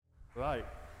Right.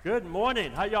 Good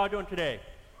morning. How y'all doing today?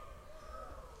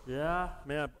 Yeah,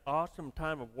 man, awesome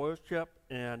time of worship.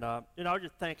 And, I was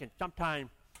just thinking,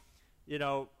 sometimes,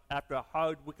 after a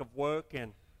hard week of work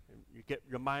and you get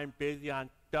your mind busy on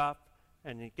stuff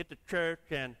and you get to church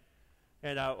and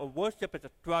worship is a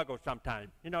struggle sometimes.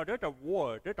 There's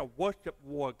a worship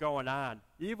war going on,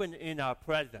 even in our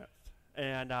presence.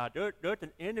 And there's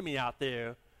an enemy out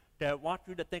there that wants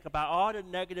you to think about all the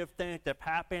negative things that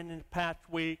have happened in the past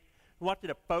week. He wants you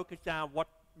to focus on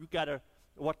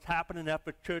what's happening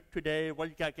after church today, what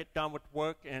you got to get done with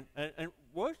work. And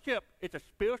worship is a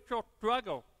spiritual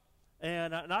struggle.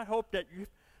 And I hope that you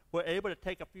were able to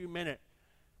take a few minutes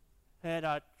and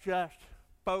just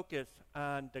focus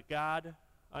on the God,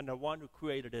 on the one who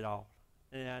created it all.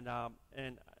 And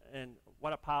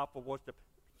what a powerful worship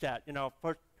set.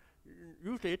 First,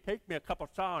 usually it takes me a couple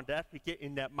songs to actually get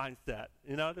in that mindset.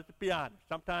 Just to be honest.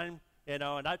 Sometimes, and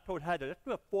I told Heather, let's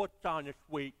do a fourth song this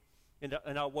week in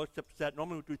our worship set.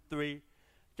 Normally we do 3,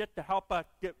 just to help us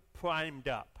get primed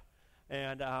up.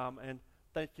 And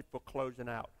thank you for closing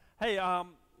out. Hey,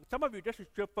 some of you, this is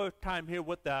your first time here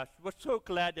with us. We're so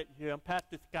glad that you're here. I'm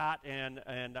Pastor Scott, and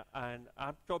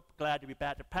I'm so glad to be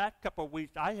back. The past couple of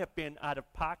weeks, I have been out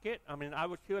of pocket. I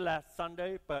was here last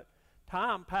Sunday, but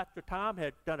Pastor Tom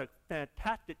has done a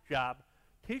fantastic job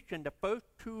teaching the first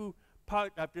 2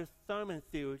 parts of this sermon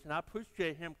series, and I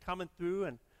appreciate him coming through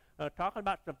and talking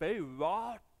about some very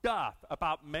raw stuff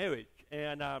about marriage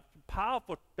and some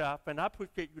powerful stuff, and I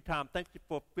appreciate you, Tom. Thank you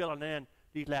for filling in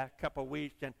these last couple of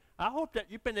weeks, and I hope that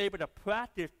you've been able to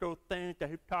practice those things that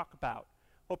he talked about.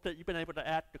 Hope that you've been able to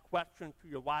ask the question to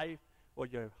your wife or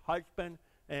your husband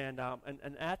and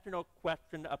asking those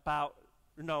questions about,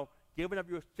 giving of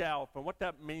yourself and what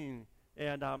that means.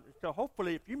 And so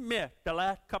hopefully if you missed the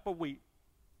last couple of weeks,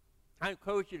 I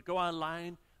encourage you to go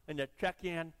online and to check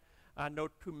in on those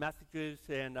 2 messages,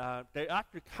 and they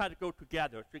actually kind of go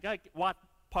together. So you got to watch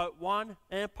part 1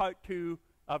 and part 2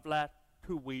 of last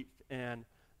 2 weeks and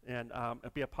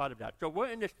be a part of that. So we're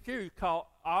in this series called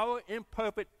Our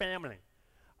Imperfect Family.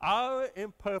 Our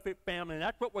Imperfect Family, and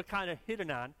that's what we're kind of hitting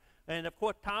on. And of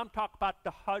course, Tom talked about the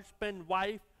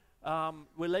husband-wife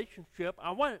relationship.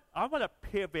 I want to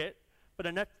pivot for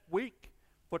the next week,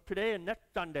 for today and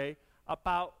next Sunday,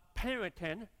 about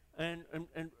parenting and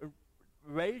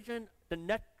raising the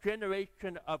next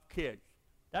generation of kids.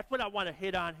 That's what I want to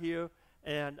hit on here,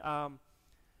 and I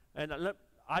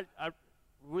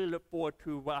really look forward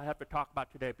to what I have to talk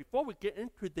about today. Before we get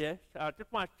into this, I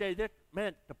just want to say this,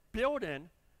 man, the building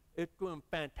is doing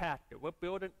fantastic. We're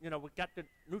building, we got the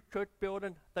new church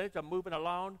building. Things are moving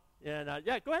along. And,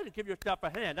 go ahead and give yourself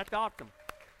a hand. That's awesome.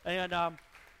 And,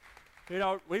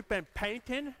 we've been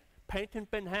painting. Painting's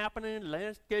been happening.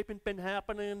 Landscaping's been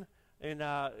happening. And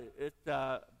it's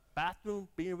bathroom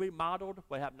being remodeled.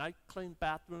 We have nice, clean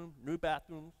bathroom, new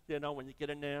bathrooms, when you get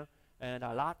in there. And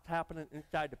a lot's happening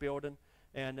inside the building.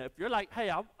 And if you're like, hey,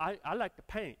 I like to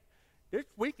paint, this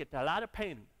week it's a lot of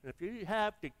painting. If you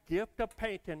have the gift of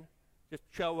painting, just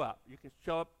show up. You can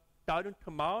show up starting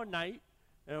tomorrow night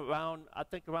around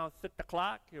 6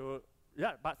 o'clock.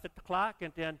 About 6 o'clock.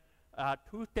 And then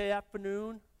Tuesday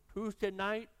afternoon, Tuesday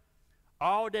night,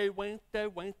 all day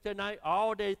Wednesday night,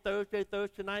 all day Thursday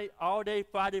night, all day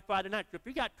Friday night. So if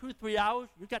you got 2-3 hours,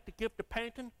 you got the gift of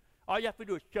painting, all you have to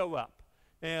do is show up.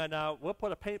 And we'll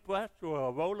put a paintbrush or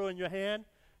a roller in your hand,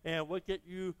 and we'll get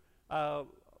you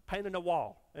painting the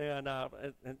wall and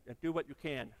do what you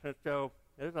can. And so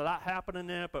there's a lot happening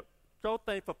there, but so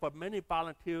thankful for many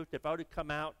volunteers that have already come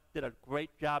out, did a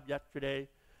great job yesterday.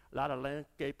 A lot of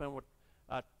landscaping was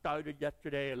started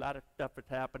yesterday. A lot of stuff is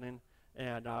happening,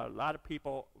 and a lot of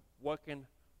people working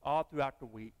all throughout the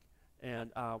week.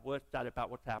 And we're excited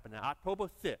about what's happening. October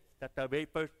 6th, that's our very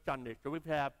first Sunday. So we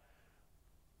have,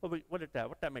 what is that?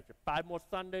 What that makes it? 5 more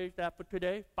Sundays after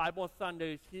today? 5 more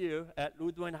Sundays here at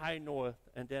Lutheran High North,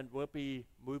 and then we'll be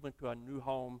moving to a new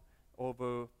home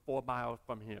over 4 miles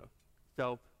from here.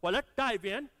 So, let's dive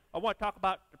in. I want to talk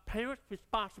about the parent's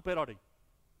responsibility.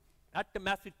 That's the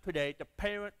message today, the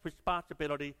parent's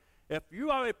responsibility. If you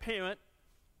are a parent,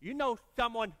 you know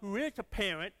someone who is a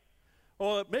parent,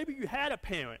 or maybe you had a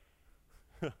parent,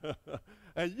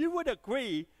 and you would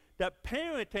agree that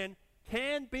parenting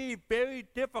can be very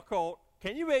difficult.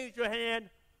 Can you raise your hand?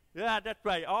 Yeah, that's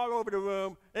right, all over the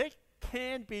room. It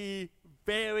can be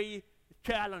very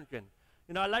challenging.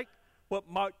 I like what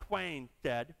Mark Twain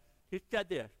said. He said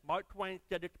this. Mark Twain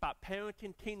said it's about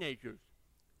parenting teenagers.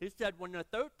 He said, when they're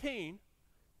 13,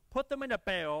 put them in a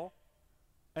barrel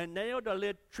and nail the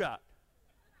lid shut.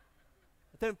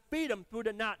 Then feed them through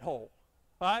the knothole. All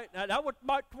right? Now, that was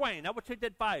Mark Twain. That was his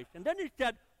advice. And then he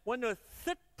said, when they're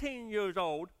 16 years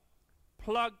old,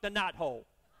 plug the knot hole.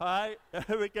 All right?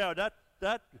 There we go.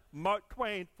 That's Mark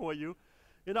Twain for you.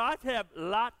 You know, I have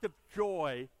lots of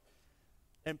joy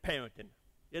in parenting.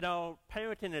 You know,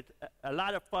 parenting is a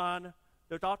lot of fun.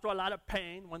 There's also a lot of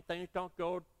pain when things don't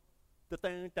go the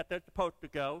things that they're supposed to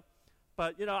go.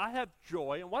 But, you know, I have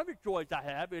joy. And one of the joys I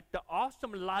have is the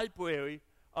awesome library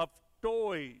of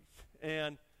stories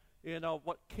and, you know,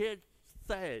 what kids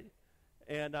say.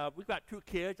 And we've got two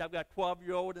kids. I've got a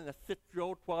 12-year-old and a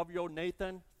 6-year-old, 12-year-old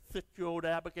Nathan, 6-year-old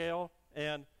Abigail.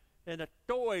 And the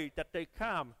stories that they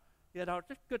come, you know,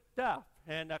 just good stuff.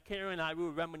 And Karen and I, we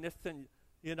were reminiscing,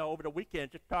 you know, over the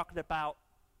weekend, just talking about,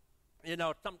 you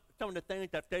know, some of the things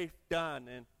that they've done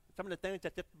and some of the things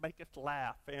that just make us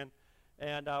laugh.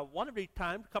 And one of these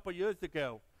times, a couple of years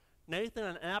ago, Nathan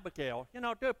and Abigail, you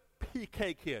know, they're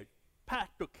PK kids,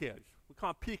 pastor kids. We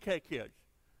call them PK kids.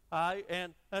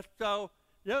 And so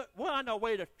we're on our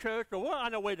way to church or we're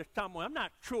on our way to somewhere. I'm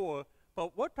not sure,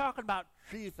 but we're talking about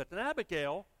Jesus. And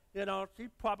Abigail, you know, she's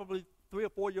probably 3 or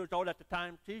 4 years old at the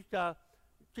time. She's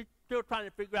still trying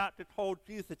to figure out this whole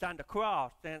Jesus on the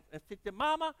cross. And she said,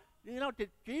 Mama, you know, did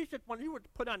Jesus, when he was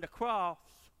put on the cross,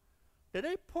 did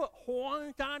they put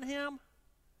horns on him?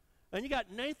 And you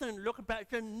got Nathan looking back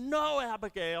and saying, no,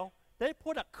 Abigail, they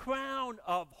put a crown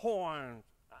of horns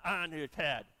on his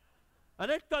head. And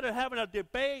they started having a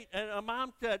debate, and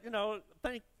Mom said, you know,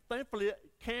 thankfully,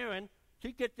 Karen,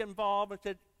 she gets involved and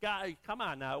said, guys, come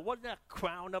on now, what's that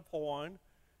crown of horns?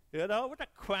 You know, what's a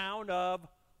crown of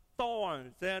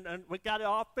thorns? And we got it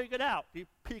all figured out, these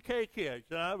PK kids.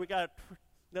 We got,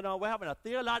 you know, we're having a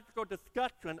theological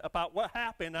discussion about what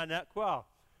happened on that cross.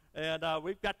 And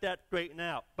we've got that straightened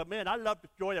out. But, man, I love the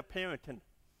joy of parenting.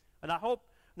 And I hope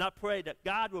and I pray that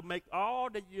God will make all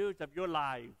the years of your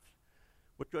lives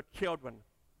with your children,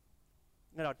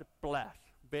 you know, just blessed,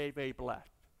 very, very blessed.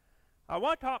 I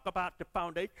want to talk about the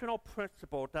foundational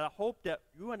principle that I hope that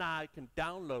you and I can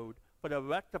download for the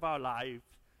rest of our lives,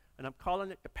 and I'm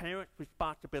calling it the parent's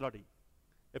responsibility.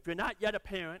 If you're not yet a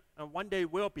parent, and one day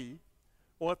will be,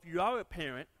 or if you are a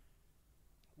parent,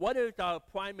 what is our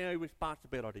primary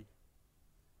responsibility?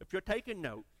 If you're taking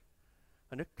notes,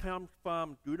 and it comes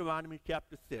from Deuteronomy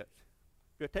chapter 6. If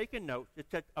you're taking notes, it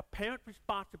says a parent's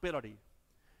responsibility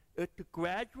is to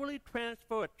gradually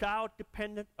transfer a child's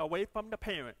dependence away from the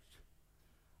parents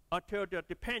until their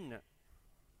dependence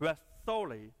rests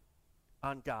solely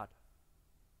on God.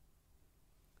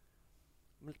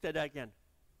 I'm going to say that again,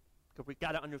 because we've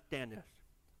got to understand this.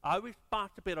 Our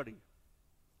responsibility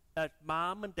as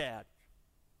mom and dad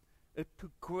is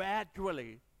to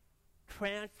gradually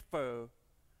transfer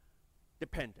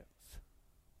dependence.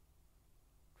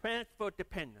 Transfer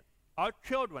dependence. Our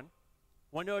children,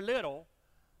 when they're little,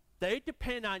 they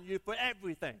depend on you for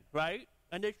everything, right?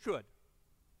 And they should.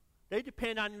 They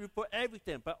depend on you for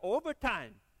everything. But over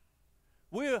time,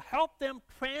 we'll help them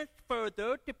transfer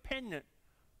their dependence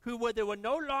to where they will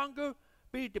no longer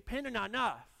be dependent on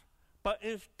us, but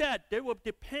instead they will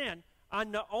depend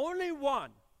on the only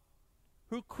one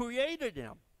who created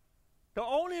them, the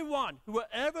only one who will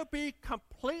ever be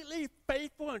completely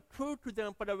faithful and true to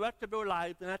them for the rest of their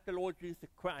lives, and that's the Lord Jesus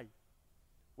Christ.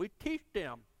 We teach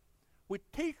them, we're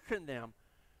teaching them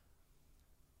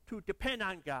to depend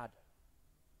on God.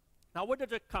 Now, where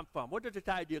does it come from? Where does this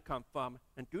idea come from?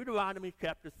 In Deuteronomy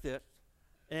chapter 6,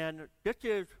 and this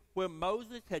is where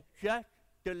Moses had just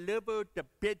delivered the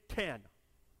Big Ten.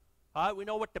 All right, we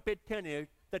know what the Big Ten is,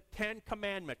 the 10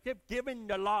 Commandments. They've given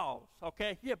the laws,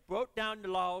 okay? He had broke down the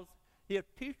laws. He is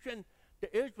teaching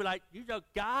the Israelites, these are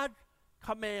God's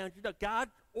commands, these are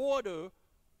God's order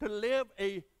to live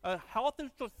a healthy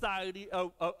society,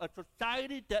 a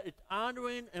society that is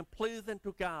honoring and pleasing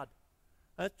to God.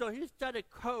 And so he set a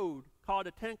code called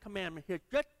the 10 Commandments. He had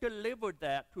just delivered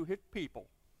that to his people.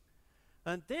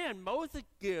 And then Moses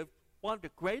gives one of the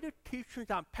greatest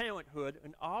teachings on parenthood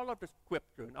in all of the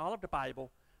scripture, in all of the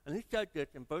Bible. And he said this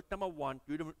in verse number 1,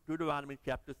 Deuteronomy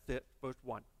chapter 6, verse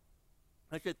 1.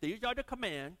 He said, these are the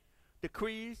commands,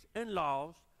 decrees, and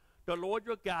laws the Lord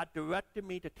your God directed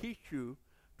me to teach you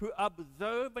to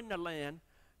observe in the land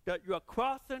that you are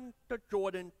crossing the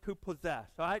Jordan to possess.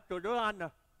 All right, so they're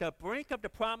on the brink of the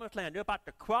promised land. They're about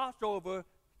to cross over.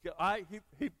 All right,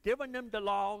 he's given them the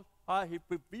laws. He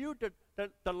reviewed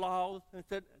the laws and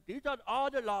said, these are all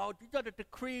the laws, these are the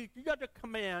decrees, these are the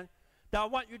commands that I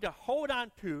want you to hold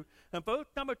on to. And verse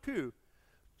number 2,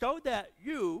 so that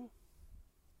you,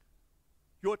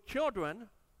 your children,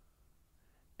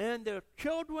 and their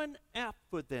children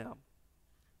after them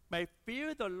may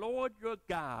fear the Lord your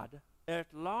God as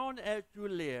long as you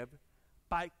live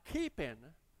by keeping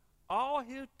all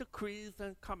his decrees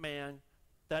and commands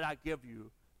that I give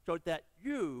you, so that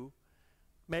you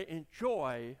may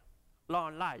enjoy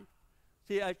long life.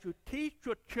 See, as you teach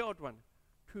your children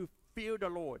to fear the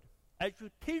Lord, as you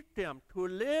teach them to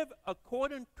live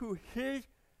according to his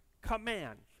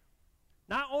commands,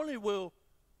 not only will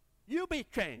you be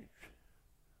changed,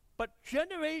 but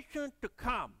generations to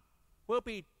come will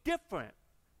be different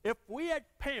if we as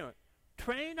parents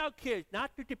train our kids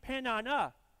not to depend on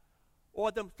us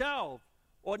or themselves,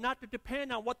 or not to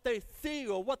depend on what they see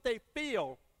or what they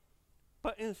feel,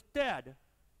 but instead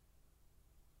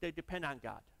they depend on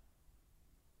God.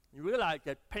 You realize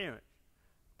that parents,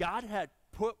 God had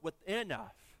put within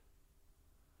us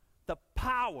the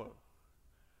power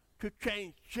to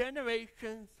change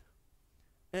generations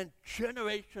and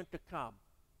generations to come.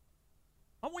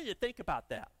 I want you to think about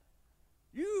that.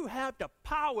 You have the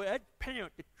power as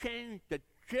parents to change the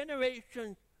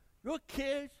generations, your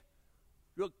kids,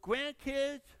 your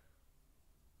grandkids,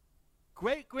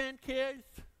 great-grandkids,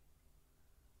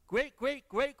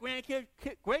 great-great-great-grandkids,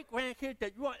 great-grandkids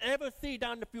that you won't ever see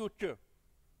down the future.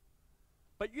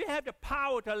 But you have the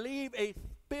power to leave a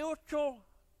spiritual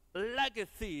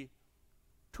legacy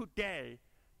today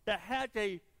that has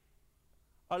a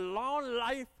long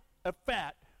life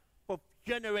effect for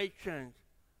generations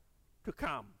to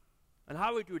come. And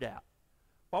how we do that?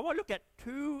 Well, I want to look at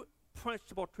two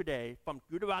principles today from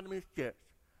Deuteronomy 6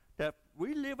 that if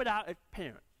we live it out as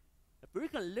parents, if we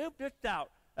can live this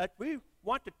out, as we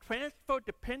want to transfer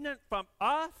dependence from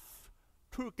us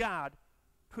to God,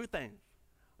 two things.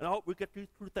 And I hope we get these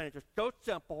two things. It's so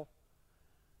simple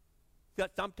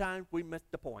that sometimes we miss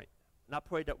the point. And I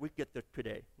pray that we get this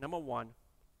today. Number one,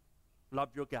 love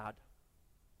your God.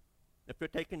 If you're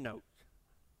taking notes,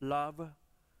 love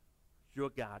your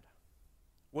God.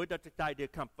 Where does this idea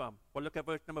come from? Well, look at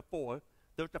verse number 4.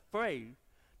 There's a phrase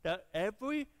that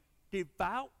every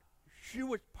devout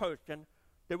Jewish person,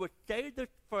 they would say this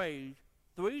phrase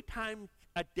 3 times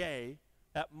a day,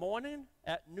 at morning,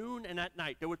 at noon, and at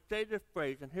night. They would say this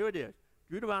phrase, and here it is.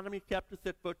 Deuteronomy chapter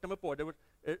 6, verse number 4.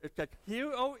 It says,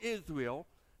 "Hear, O Israel,"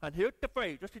 and here's the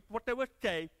phrase. This is what they would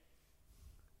say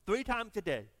 3 times a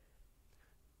day.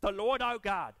 "The Lord our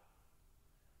God,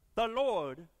 the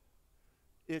Lord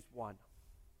is one."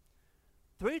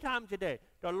 3 times a day.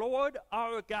 The Lord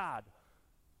our God,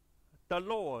 the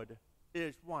Lord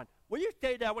is one. Will you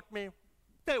say that with me?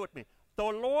 Say it with me. The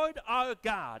Lord our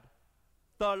God,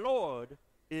 the Lord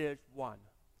is one.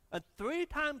 And 3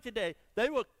 times a day, they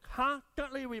will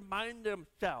constantly remind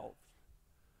themselves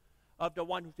of the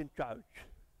one who's in charge.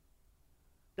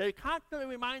 They constantly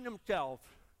remind themselves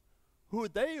who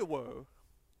they were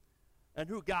and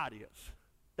who God is.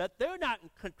 That they're not in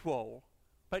control,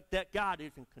 but that God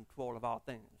is in control of all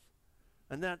things.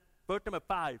 And then verse number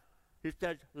 5, he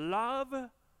says,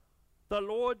 "Love the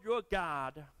Lord your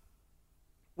God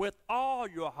with all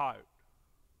your heart,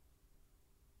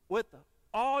 with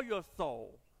all your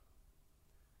soul,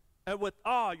 and with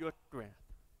all your strength."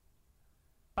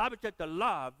 The Bible says to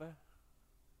love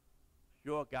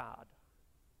your God.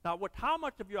 Now, with how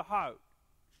much of your heart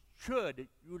should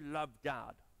you love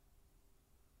God?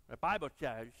 The Bible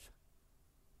says,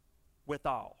 with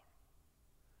all.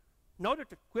 Notice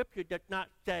the scripture does not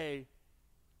say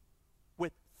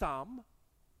with some,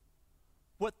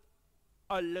 with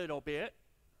a little bit,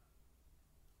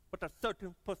 with a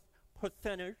certain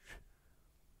percentage.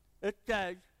 It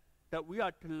says that we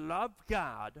are to love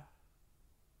God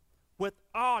with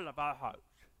all of our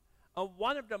hearts. And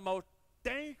one of the most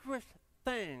dangerous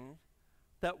things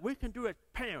that we can do as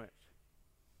parents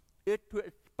is to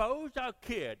expose our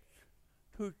kids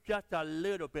to just a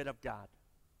little bit of God.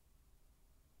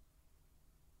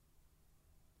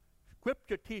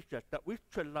 Scripture teaches us that we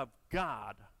should love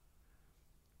God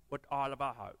with all of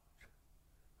our hearts.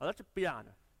 Now, let's be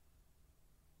honest.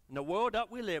 In the world that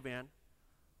we live in,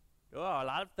 there are a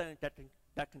lot of things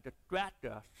that can distract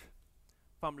us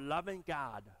from loving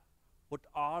God with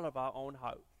all of our own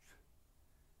hearts.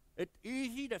 It's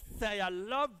easy to say, "I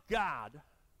love God,"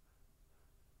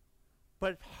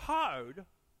 but it's hard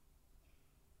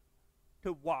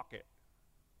to walk it.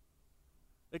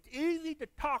 It's easy to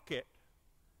talk it,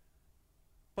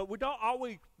 but we don't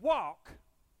always walk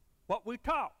what we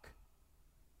talk.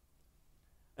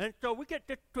 And so we get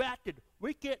distracted.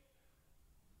 We get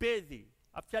busy.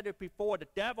 I've said it before, the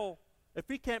devil, if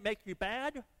he can't make you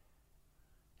bad,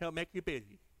 he'll make you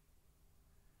busy.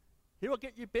 He will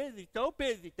get you busy, so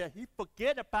busy that you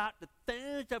forget about the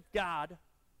things of God.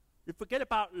 You forget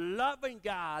about loving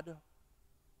God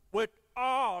with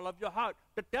all of your heart.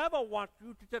 The devil wants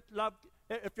you to just love,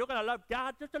 if you're going to love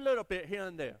God, just a little bit here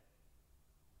and there.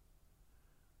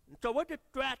 And so we're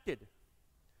distracted.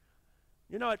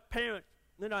 You know, as parents,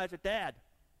 as a dad,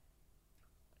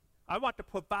 I want to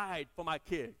provide for my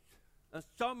kids. And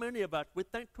so many of us, we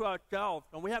think to ourselves,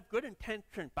 and we have good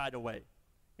intentions, by the way.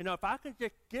 If I can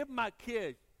just give my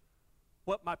kids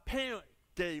what my parents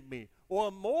gave me,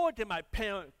 or more than my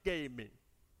parents gave me,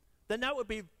 then that would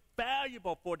be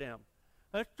valuable for them.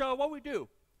 And so what we do,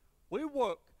 we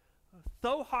work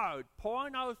so hard,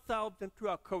 pouring ourselves into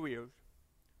our careers,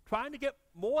 trying to get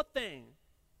more things,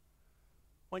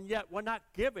 when yet we're not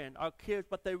giving our kids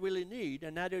what they really need,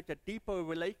 and that is a deeper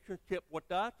relationship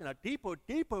with us and a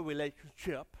deeper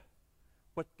relationship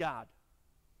with God.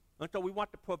 And so we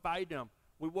want to provide them.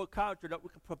 We work hard so that we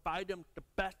can provide them the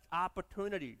best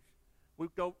opportunities. We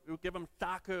give them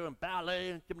soccer and ballet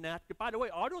and gymnastics. By the way,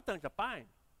 all those things are fine.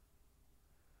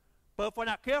 But if we're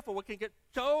not careful, we can get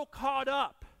so caught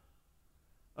up.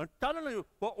 And suddenly,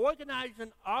 we're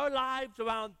organizing our lives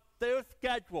around their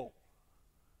schedule.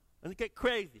 And get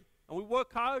crazy. And we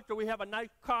work hard so we have a nice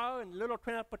car and little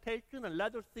transportation and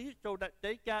leather seats so that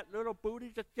they got little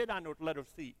booties that sit on those leather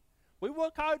seats. We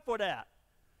work hard for that.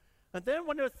 And then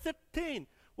when they're 16,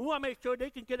 we want to make sure they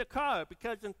can get a car,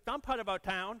 because in some part of our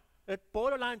town, it's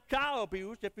borderline child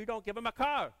abuse if you don't give them a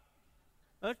car.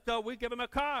 And so we give them a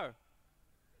car.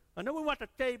 And then we want to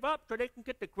save up so they can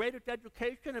get the greatest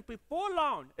education. And before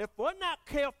long, if we're not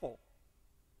careful,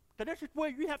 so this is where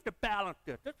you have to balance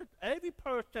this. Every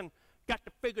person got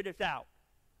to figure this out.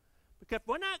 Because if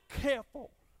we're not careful,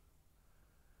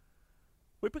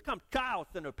 we become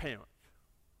child-centered parents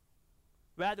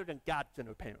rather than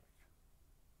God-centered parents.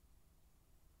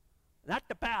 And that's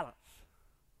the balance.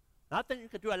 And I think you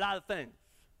can do a lot of things.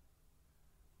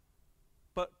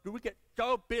 But do we get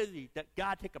so busy that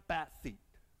God take a back seat?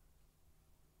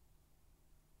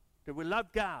 Do we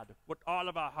love God with all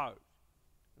of our hearts?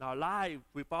 And our lives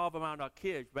revolve around our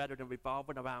kids rather than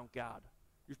revolving around God.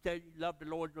 You say you love the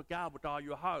Lord your God with all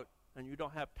your heart, and you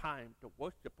don't have time to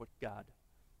worship with God.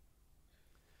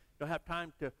 You don't have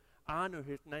time to honor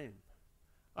his name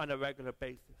on a regular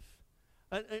basis.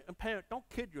 And parents, don't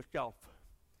kid yourself.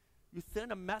 You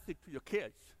send a message to your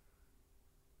kids.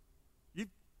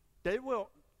 They will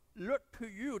look to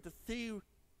you to see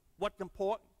what's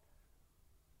important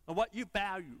and what you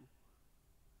value.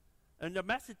 And the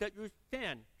message that you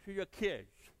send to your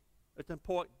kids is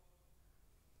important.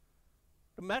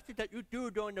 The message that you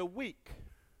do during the week,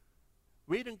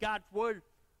 reading God's word,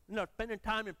 spending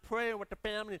time in prayer with the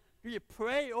family. Do you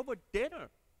pray over dinner?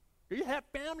 Do you have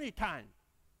family time?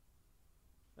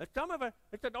 And some of us,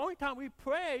 it's the only time we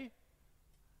pray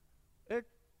is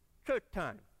church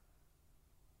time.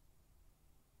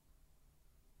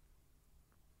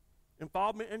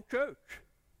 Involvement in church.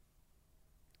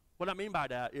 What I mean by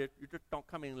that is you just don't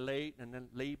come in late and then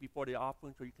leave before the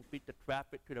offering so you can beat the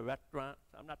traffic to the restaurant.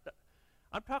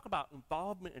 I'm talking about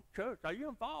involvement in church. Are you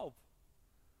involved?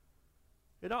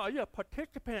 Are you a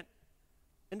participant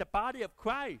in the body of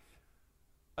Christ?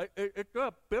 Is there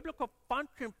a biblical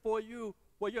function for you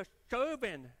where you're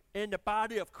serving in the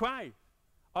body of Christ?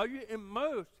 Are you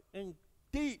immersed in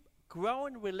deep,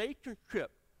 growing relationship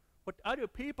with other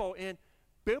people in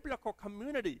biblical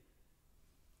community?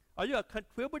 Are you a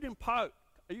contributing part?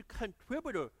 Are you a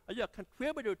contributor? Are you a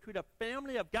contributor to the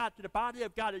family of God, to the body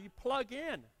of God? Are you plug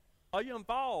in? Are you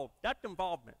involved? That's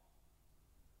involvement.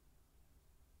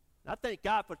 And I thank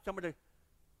God for some of the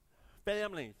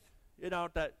families,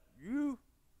 that you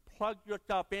plug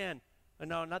yourself in,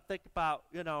 and I think about,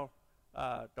 the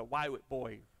Wywood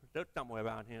boys. They're somewhere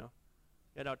around here.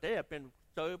 They have been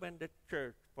serving the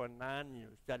church for 9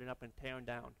 years, setting up and tearing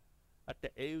down at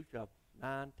the age of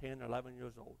 9, 10, 11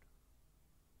 years old.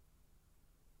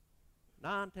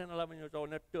 9, 10, 11 years old,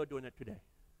 and they're still doing it today.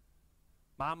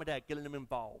 Mom and dad getting them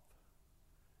involved,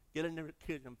 getting their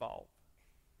kids involved.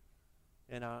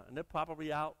 And they're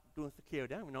probably out doing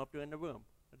security. I don't even know if they're in the room.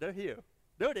 But they're here.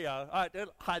 There they are. All right, they're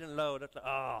hiding low. That's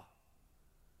like,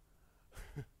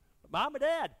 Mom and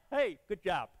dad, hey, good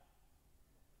job.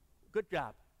 Good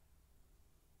job.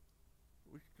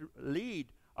 We should lead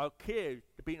our kids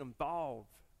to be involved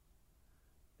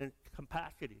in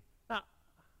capacity. Now,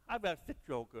 I've got a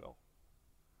 6-year-old girl.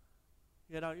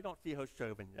 You don't see her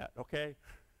serving yet, okay?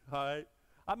 All right?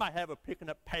 I might have her picking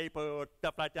up paper or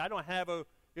stuff like that. I don't have her,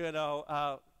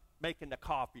 making the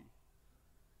coffee.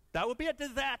 That would be a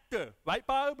disaster, right,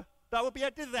 Barb? That would be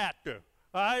a disaster.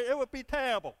 All right? It would be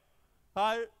terrible.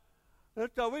 All right? And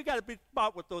so we got to be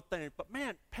smart with those things. But,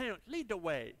 man, parents, lead the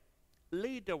way.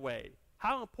 Lead the way.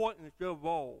 How important is your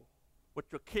role with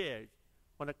your kids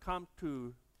when it comes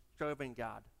to serving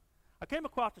God? I came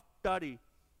across a study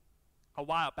a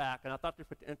while back, and I thought this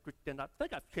was interesting. I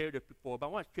think I've shared this before, but I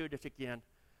want to share this again.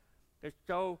 It's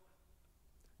so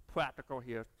practical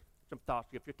here. some thoughts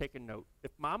here if you're taking note. If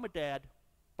mom and dad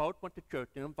both went to church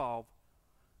and involved,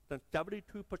 then 72%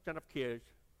 of kids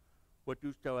would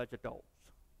do so as adults.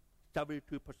 72%.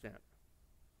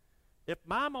 If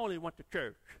mom only went to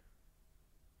church,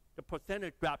 the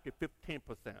percentage dropped to 15%.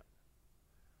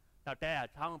 Now,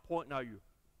 dads, how important are you?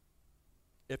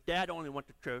 If dad only went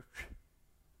to church,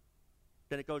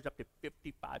 then it goes up to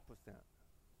 55%.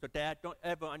 So, dad, don't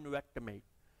ever underestimate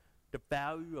the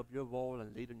value of your role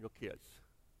in leading your kids.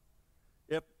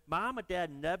 If mom and dad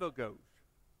never goes,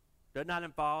 they're not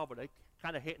involved, or they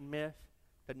kind of hit and miss,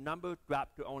 the numbers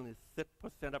drop to only 6%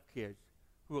 of kids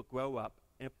who will grow up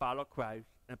and follow Christ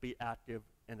and be active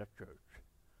in the church.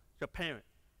 So, parents,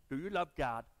 do you love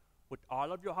God with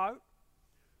all of your heart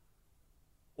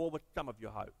or with some of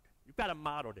your heart? You've got to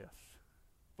model this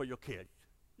for your kids.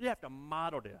 You have to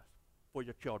model this for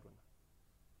your children.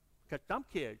 Because some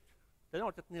kids, they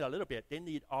don't just need a little bit, they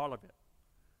need all of it.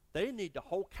 They need the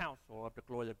whole counsel of the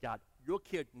glory of God. Your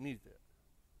kid needs it.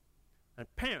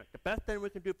 And parents, the best thing we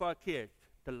can do for our kids,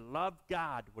 to love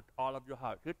God with all of your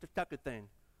heart. Here's the second thing.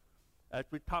 As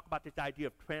we talk about this idea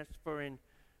of transferring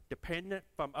dependence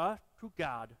from us to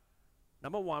God,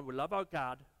 number one, we love our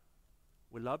God.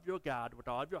 We love your God with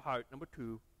all of your heart. Number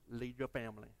two, lead your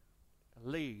family.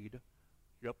 Lead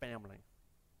your family.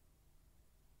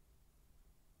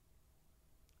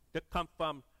 This comes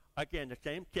from, again, the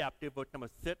same chapter, verse number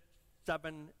 6,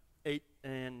 7, 8,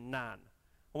 and 9.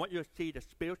 I want you to see the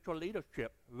spiritual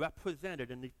leadership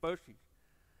represented in these verses.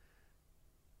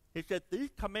 He said, these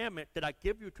commandments that I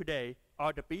give you today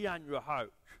are to be on your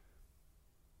heart.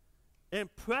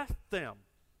 Impress them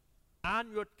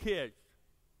on your kids.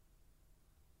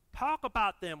 Talk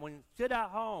about them when you sit at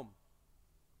home,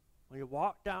 when you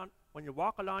walk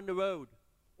along the road,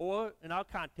 or in our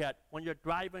context, when you're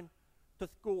driving to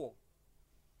school,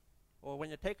 or when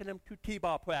you're taking them to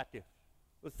t-ball practice,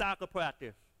 or soccer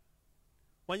practice,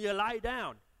 when you lie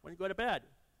down, when you go to bed,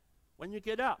 when you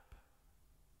get up.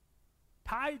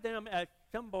 Tie them as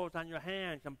symbols on your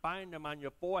hands and bind them on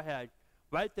your forehead.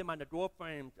 Write them on the door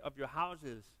frames of your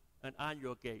houses and on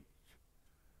your gates.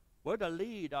 We're to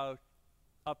lead our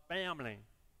family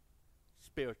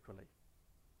spiritually.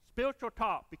 Spiritual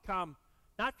talk become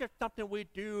not just something we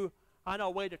do on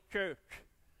our way to church,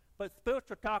 but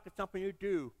spiritual talk is something you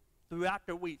do throughout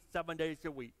the week, 7 days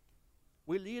a week.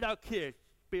 We lead our kids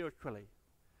spiritually.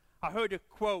 I heard a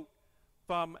quote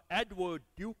from Edward,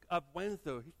 Duke of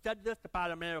Windsor. He said this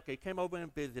about America. He came over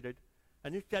and visited,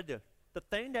 and he said this: the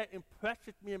thing that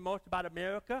impresses me most about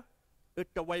America is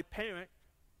the way parents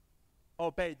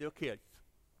obey their kids.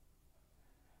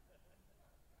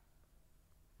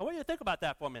 I want you to think about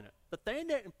that for a minute. The thing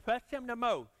that impressed him the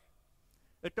most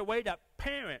is the way that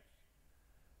parents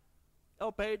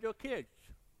obey their kids.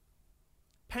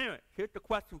 Parents, here's the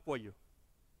question for you.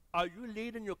 Are you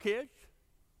leading your kids?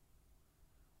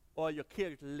 Or are your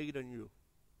kids leading you?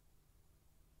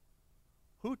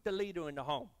 Who's the leader in the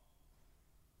home?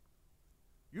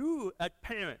 You, as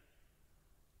parents,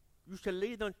 you should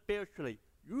lead them spiritually.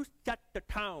 You set the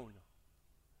tone.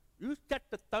 You set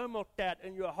the thermostat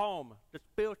in your home, the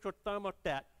spiritual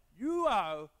thermostat. You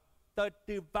are the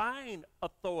divine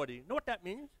authority. You know what that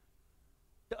means?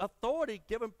 The authority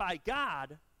given by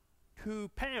God to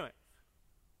parents.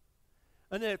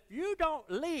 And if you don't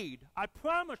lead, I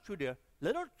promise you this,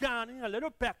 little Johnny and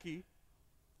little Becky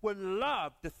would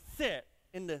love to sit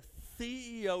in the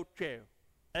CEO chair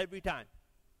every time.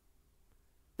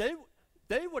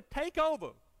 They would take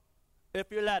over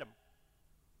if you let them.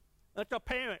 And so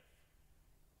parents,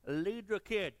 lead your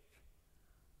kids.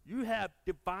 You have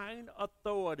divine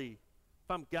authority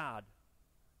from God.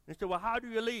 And so, well, how do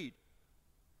you lead?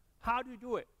 How do you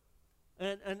do it?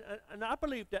 And I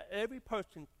believe that every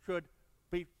person should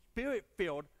be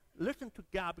spirit-filled, listen to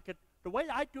God, because the way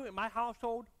I do it in my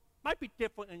household might be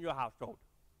different in your household.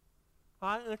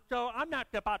 And so I'm not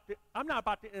about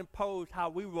to impose how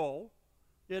we roll.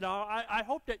 You know, I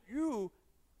hope that you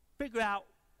figure out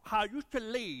how you should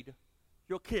lead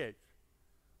your kids.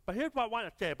 But here's what I want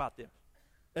to say about this.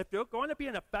 If you're going to be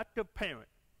an effective parent,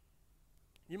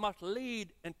 you must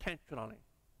lead intentionally.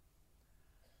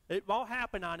 It won't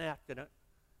happen on accident.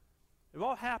 It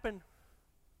won't happen.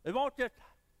 It won't just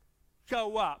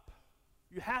show up.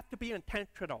 You have to be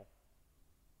intentional.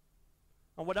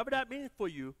 And whatever that means for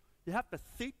you, you have to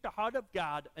seek the heart of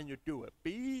God and you do it.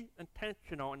 Be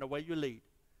intentional in the way you lead.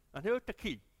 And here's the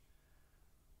key.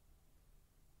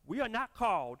 We are not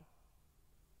called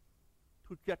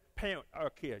to just parent our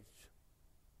kids,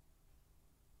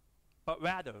 but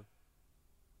rather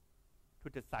to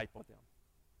disciple them.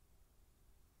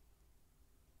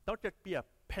 Don't just be a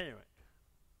parent.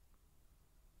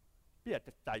 be a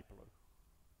discipler.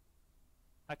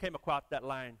 I came across that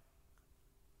line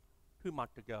 2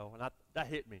 months ago, and that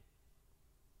hit me.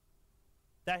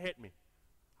 That hit me.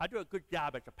 I do a good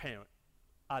job as a parent,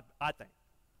 I think,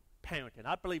 parenting.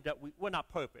 I believe that we're not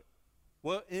perfect.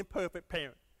 We're imperfect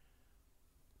parents.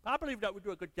 But I believe that we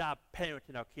do a good job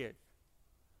parenting our kids.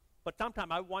 But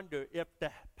sometimes I wonder if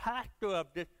the pastor of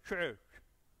this church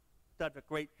does a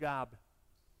great job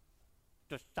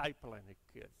discipling his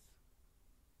kids.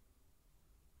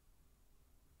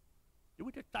 Do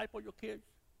we disciple your kids?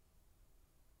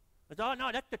 I said, oh,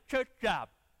 no, that's the church job.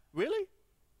 Really?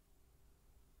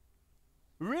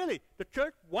 Really? The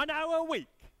church, 1 hour a week.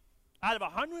 Out of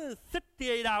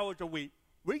 168 hours a week,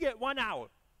 we get 1 hour.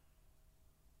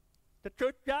 The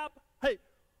church job? Hey,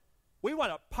 we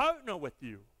want to partner with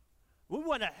you. We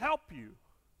want to help you.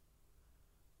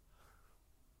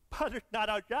 But it's not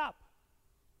our job.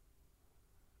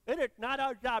 It is not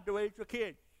our job to raise your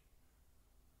kids.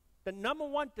 The number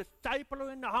one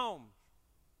discipler in the homes,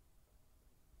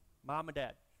 mom and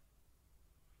dad.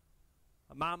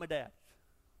 Mom and dad.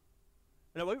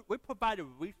 You know, we provided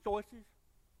resources.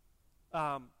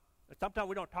 Sometimes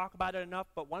we don't talk about it enough,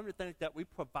 but one of the things that we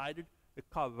provided is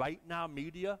called Right Now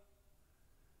Media.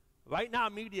 Right Now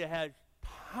Media has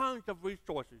tons of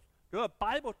resources. There are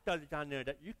Bible studies on there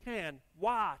that you can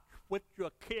watch with your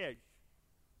kids.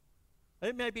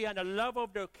 It may be on the level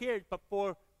of their kids, but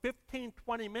for 15,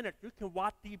 20 minutes, you can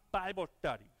watch these Bible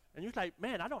studies. And you're like,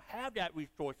 man, I don't have that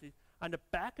resources. On the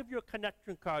back of your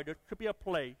connection card, there should be a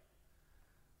place.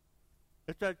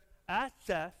 It says,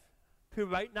 access to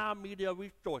Right Now Media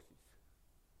resources.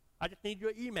 I just need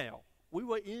your email. We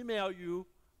will email you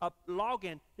a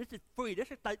login. This is free.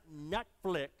 This is like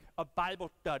Netflix of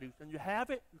Bible studies. And you have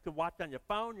it. You can watch it on your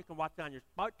phone. You can watch it on your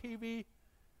smart TV,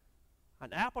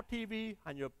 on Apple TV,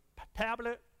 on your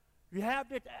tablet. You have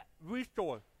this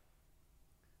resource.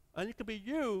 And it can be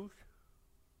used.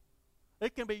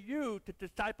 It can be used to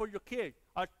disciple your kids.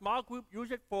 A small group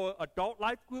use it for adult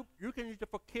life group. You can use it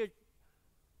for kids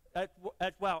as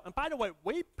well. And by the way,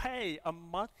 we pay a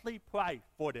monthly price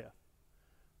for this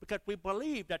because we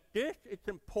believe that this is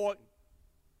important.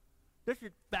 This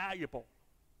is valuable.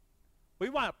 We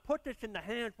want to put this in the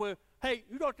hands where, hey,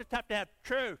 you don't just have to have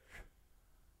church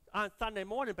on Sunday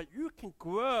morning, but you can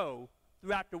grow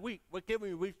throughout the week. We're giving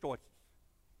you resources.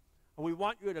 And we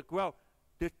want you to grow.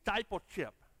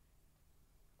 Discipleship.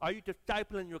 Are you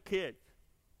discipling your kids?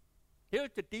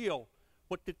 Here's the deal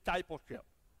with discipleship.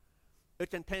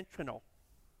 It's intentional.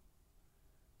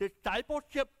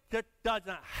 Discipleship just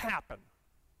doesn't happen.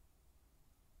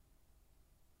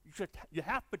 You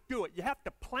have to do it. You have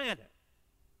to plan it.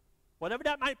 Whatever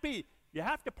that might be, you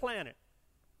have to plan it.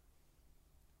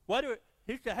 Whether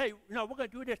he said, hey, we're going to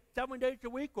do this 7 days a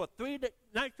week or 3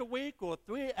 nights a week or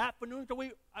 3 afternoons a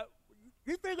week.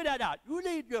 You figure that out. You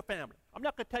lead your family. I'm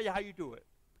not going to tell you how you do it.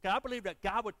 Because I believe that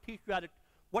God will teach you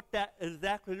what that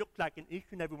exactly looks like in each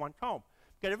and everyone's home.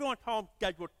 Because everyone's home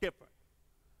schedule is different.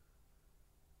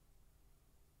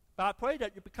 But I pray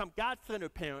that you become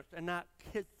God-centered parents and not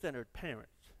kid-centered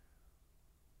parents.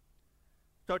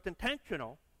 So it's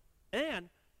intentional, and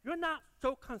you're not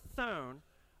so concerned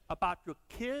about your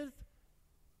kids'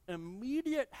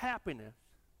 immediate happiness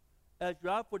as you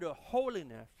are for their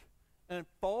holiness and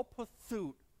full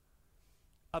pursuit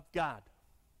of God.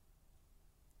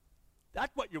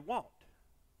 That's what you want.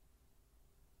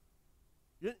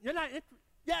 You're not interested.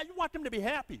 Yeah, you want them to be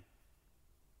happy.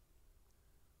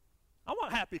 I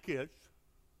want happy kids.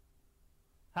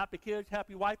 Happy kids,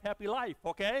 happy wife, happy life,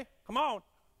 okay? Come on.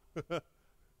 But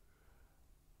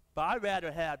I'd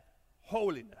rather have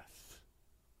holiness.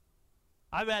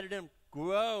 I'd rather them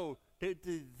grow to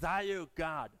desire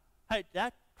God. Hey,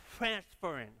 that's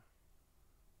transferring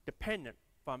dependent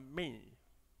from me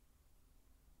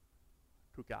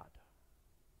to God.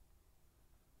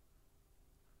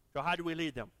 So how do we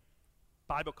lead them?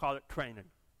 Bible calls it training.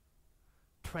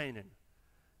 Training.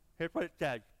 Here's what it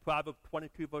says. Proverbs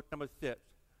 22, verse number 6.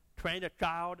 Train a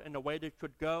child in the way they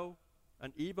should go,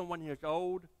 and even when he is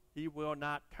old, he will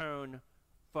not turn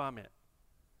from it.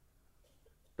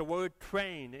 The word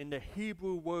train in the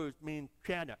Hebrew words means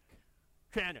chanak.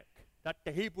 Chanak. That's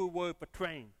the Hebrew word for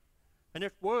train. And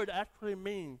this word actually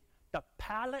means the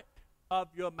palate of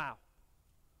your mouth.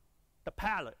 The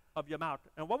palate of your mouth.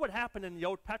 And what would happen in the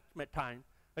Old Testament time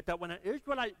is that when an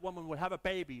Israelite woman would have a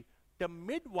baby, the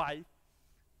midwife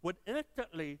would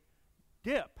instantly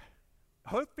dip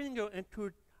her finger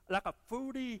into like a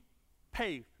fruity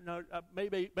paste,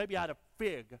 maybe out of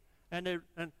fig, and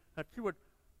she would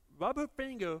rub her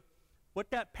finger with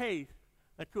that paste,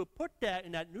 and she would put that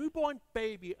in that newborn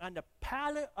baby on the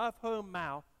palate of her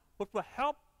mouth, which will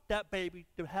help that baby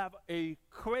to have a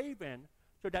craving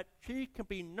so that she can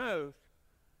be nursed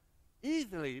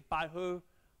easily by her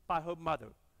mother.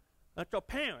 And so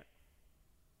parents,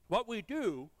 what we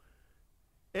do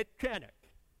is train.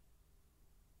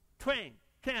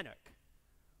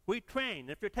 We train.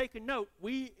 If you're taking note,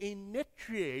 we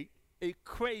initiate a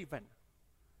craving.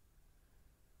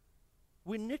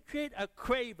 We initiate a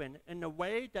craving in the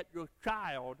way that your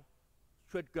child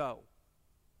should go.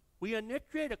 We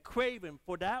initiate a craving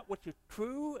for that which is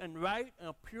true and right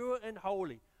and pure and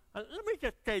holy. Let me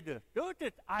just say this. There's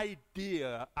this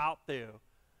idea out there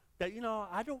that,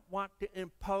 I don't want to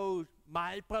impose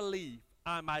my belief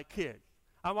on my kids.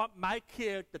 I want my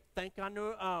kids to think on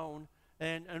their own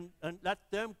and let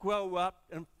them grow up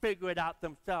and figure it out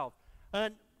themselves.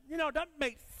 And, that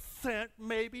makes sense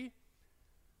maybe.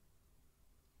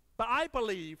 But I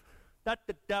believe that's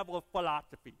the devil's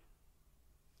philosophy.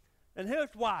 And here's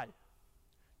why.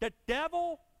 The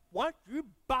devil, once you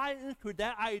buy into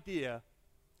that idea,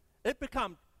 it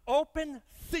becomes open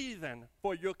season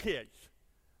for your kids.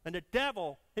 And the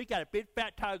devil, he got a big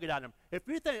fat target on him. If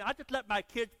you think, I just let my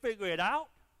kids figure it out,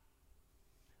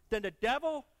 then the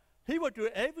devil, he will do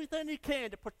everything he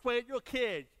can to persuade your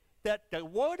kids that the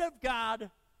Word of God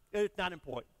is not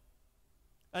important.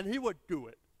 And he would do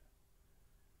it.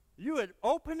 You would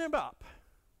open them up,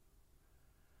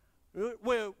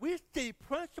 where we see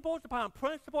principles upon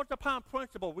principles upon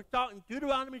principles. We start in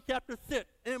Deuteronomy chapter 6.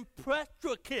 Impress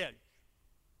your kids.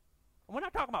 And we're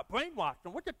not talking about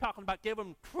brainwashing. We're just talking about giving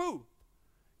them truth,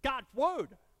 God's Word.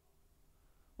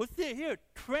 We see it here.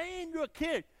 Train your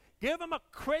kids. Give them a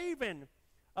craving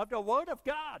of the Word of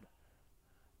God.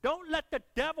 Don't let the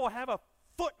devil have a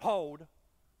foothold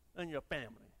in your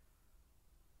family.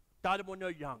 Start them when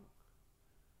they're young.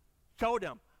 Show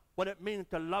them what it means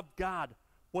to love God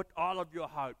with all of your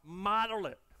heart. Model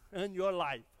it in your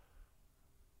life.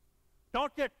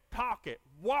 Don't just talk it,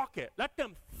 walk it. Let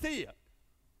them see it.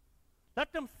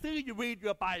 Let them see you read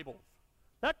your Bibles.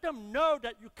 Let them know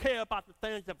that you care about the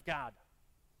things of God.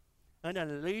 And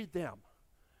then lead them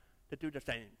to do the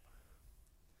same.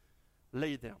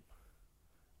 Lead them.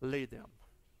 Lead them.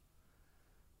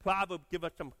 Proverbs give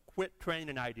us some quick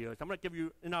training ideas. I'm going to give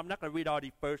you, I'm not going to read all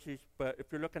these verses, but if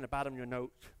you're looking at the bottom of your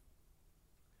notes,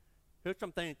 here's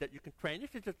some things that you can train.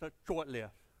 This is just a short list.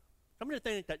 Some of the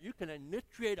things that you can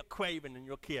initiate a craving in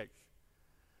your kids.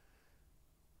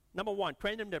 Number one,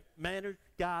 train them to manage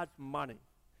God's money.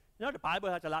 The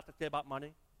Bible has a lot to say about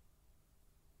money.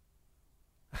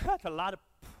 It has a lot of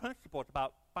principles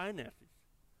about finances.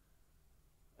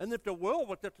 And if the world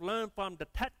would just learn from the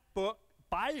textbook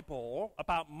Bible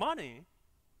about money,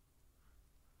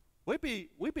 we'd be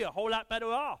a whole lot better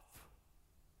off.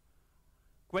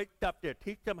 Great stuff there.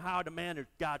 Teach them how to manage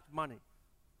God's money.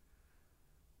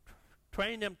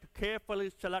 Train them to carefully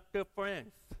select their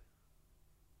friends.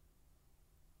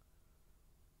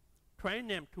 Train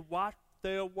them to watch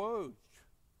their words.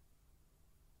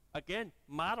 Again,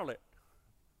 model it.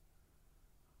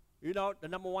 The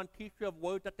number one teacher of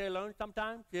words that they learn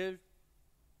sometimes is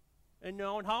in their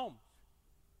own homes.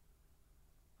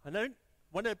 And then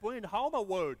when they bring home a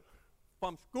word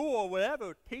from school or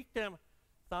wherever, teach them,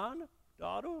 son,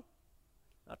 daughter,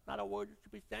 that's not a word you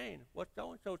should be saying. What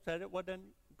so-and-so said it, well then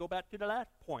go back to the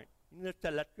last point. You need to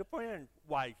select your friends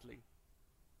wisely.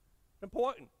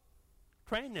 Important.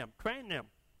 Train them. Train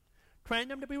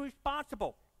them to be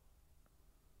responsible.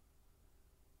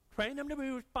 Train them to be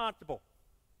responsible.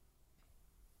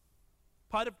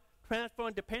 Part of transfer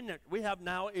and dependence, we have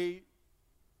now a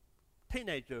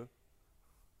teenager,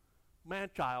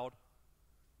 man-child.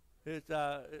 It's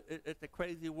a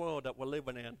crazy world that we're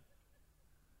living in.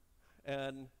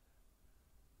 And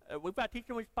we've got to teach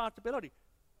him responsibility.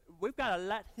 We've got to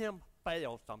let him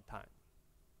fail sometimes.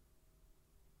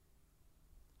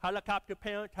 Helicopter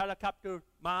parents, helicopter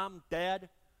mom, dad,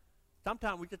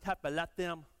 sometimes we just have to let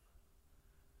them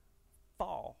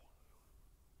fall.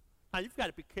 Now, you've got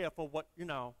to be careful what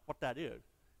that is.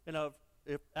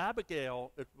 If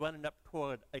Abigail is running up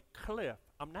toward a cliff,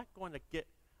 I'm not going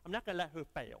to let her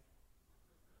fail.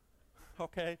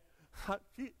 Okay?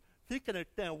 She can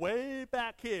stand way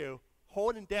back here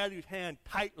holding Daddy's hand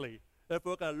tightly if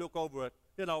we're going to look over it.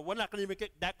 We're not going to even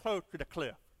get that close to the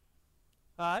cliff.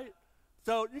 All right?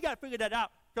 So you got to figure that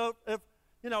out. So if,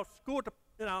 school,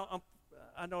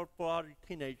 I know for all the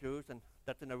teenagers and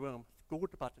that's in the room, school's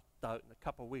about to start in a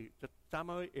couple of weeks. The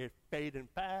summer is fading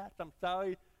fast, I'm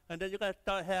sorry. And then you're going to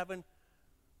start having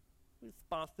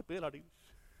responsibilities.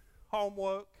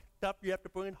 Homework, stuff you have to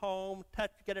bring home,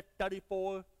 tests you got to study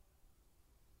for.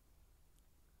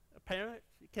 Parents,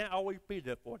 you can't always be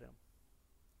there for them.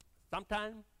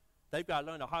 Sometimes they've got to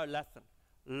learn a hard lesson.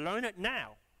 Learn it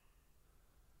now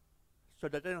so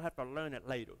that they don't have to learn it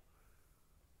later.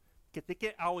 Because they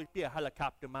can't always be a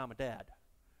helicopter mom or dad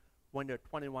when they're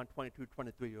 21, 22,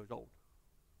 23 years old.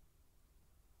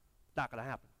 It's not going to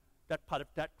happen. That's part of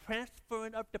that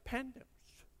transferring of dependence.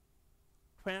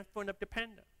 Transferring of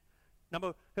dependence.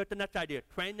 Here's the next idea.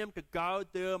 Train them to guard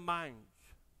their minds.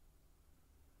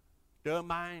 Their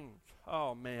minds.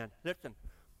 Oh, man. Listen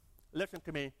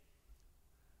to me.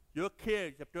 Your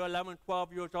kids, if they're 11,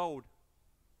 12 years old,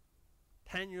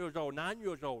 10 years old, 9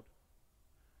 years old,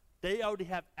 they already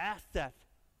have access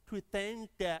to things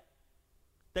that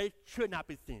they should not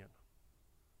be seeing.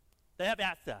 They have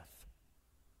access.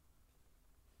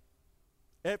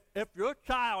 If your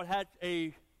child has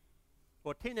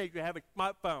or teenager have a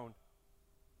smartphone,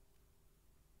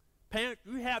 parents,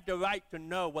 you have the right to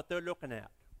know what they're looking at.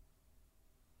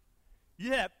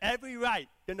 You have every right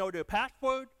to know their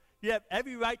password. You have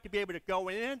every right to be able to go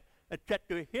in and check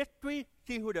their history,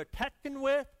 see who they're texting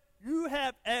with. You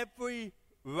have every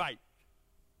right.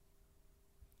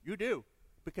 You do.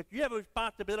 Because you have a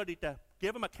responsibility to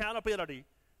give them accountability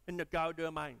and to guard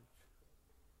their minds.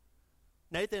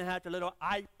 Nathan has a little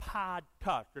iPod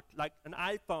Touch. It's like an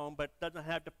iPhone, but doesn't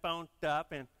have the phone stuff.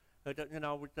 And,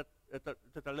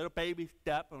 it's a little baby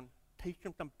step and teach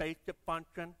him some basic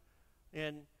function.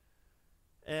 And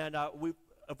we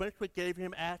eventually gave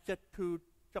him access to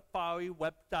Safari,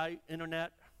 website,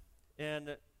 internet.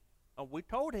 And we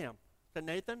told him, said,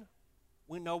 Nathan,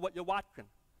 we know what you're watching.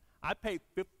 I pay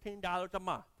 $15 a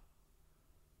month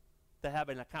to have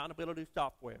an accountability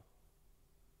software.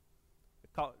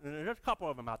 And there's a couple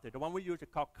of them out there. The one we use is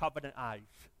called Covenant Eyes.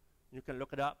 You can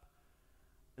look it up.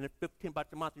 And it's $15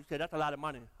 a month. You say, that's a lot of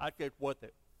money. I say it's worth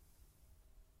it.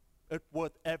 It's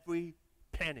worth every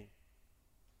penny.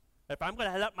 If I'm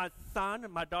going to let my son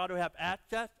and my daughter have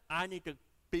access, I need to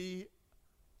be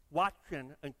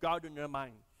watching and guarding their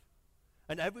minds.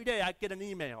 And every day I get an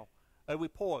email, a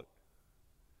report.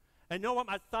 And you know what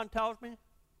my son tells me?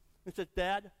 He says,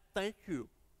 Dad, thank you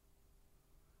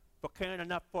for caring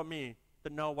enough for me to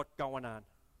know what's going on,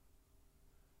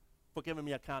 for giving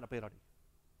me accountability.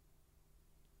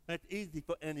 And it's easy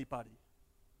for anybody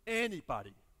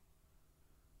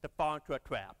to fall into a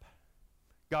trap.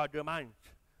 Guard their minds.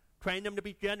 Train them to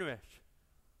be generous.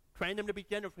 Train them to be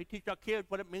generous. We teach our kids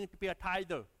what it means to be a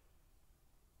tither.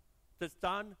 The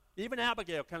son, even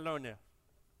Abigail can learn this.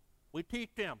 We teach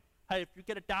them, hey, if you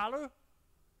get $1,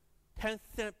 10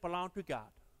 cents belong to God.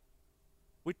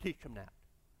 We teach them that.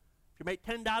 If you make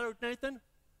 $10, Nathan,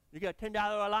 you get a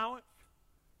 $10 allowance.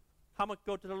 How much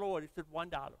goes to the Lord? He said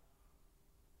 $1.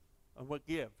 And we'll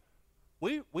give.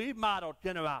 We model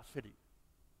generosity.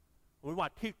 We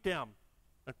want to teach them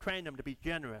and train them to be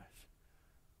generous.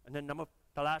 And then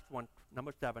the last one,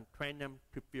 number 7, train them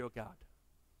to fear God.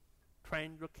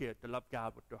 Train your kids to love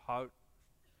God with their heart,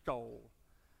 soul,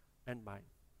 and mind.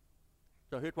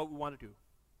 So here's what we want to do.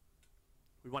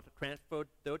 We want to transfer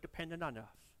their dependence on us.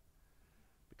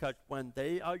 Because when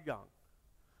they are young,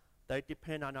 they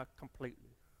depend on us completely.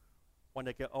 When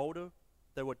they get older,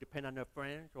 they will depend on their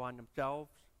friends or on themselves.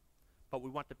 But we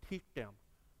want to teach them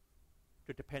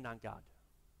to depend on God.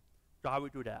 So how we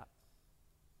do that?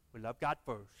 We love God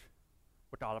first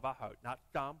with all of our heart. Not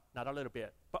some, not a little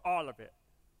bit, but all of it.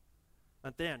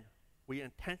 And then we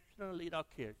intentionally lead our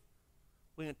kids.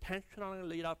 We intentionally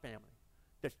lead our family.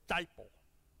 Disciple,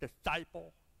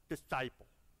 disciple, disciple.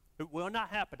 It will not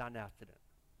happen on accident.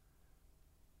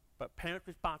 But parents'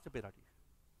 responsibility.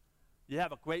 You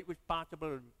have a great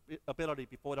responsibility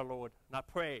before the Lord. And I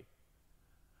pray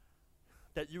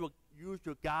that you will use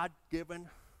your God-given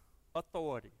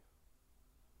authority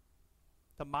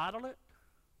to model it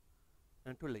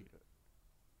and to lead it.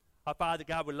 Our Father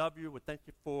God, we love you. We thank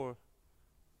you for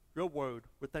your word.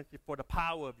 We thank you for the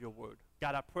power of your word.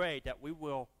 God, I pray that we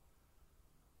will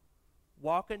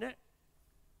walk in it,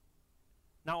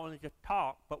 not only just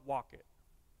talk, but walk it.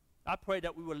 I pray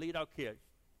that we will lead our kids,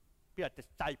 be a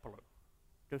disciple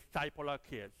our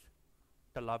kids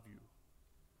to love you.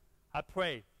 I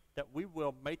pray that we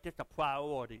will make this a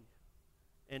priority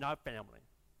in our family.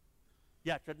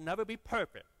 Yes, it'll never be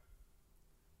perfect.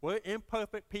 We're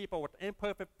imperfect people with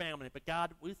imperfect family, but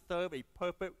God, we serve a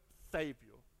perfect Savior.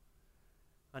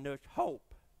 And there's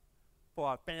hope for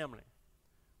our family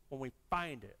when we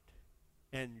find it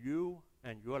in you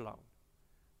and you alone.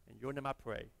 In your name I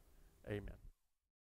pray, amen.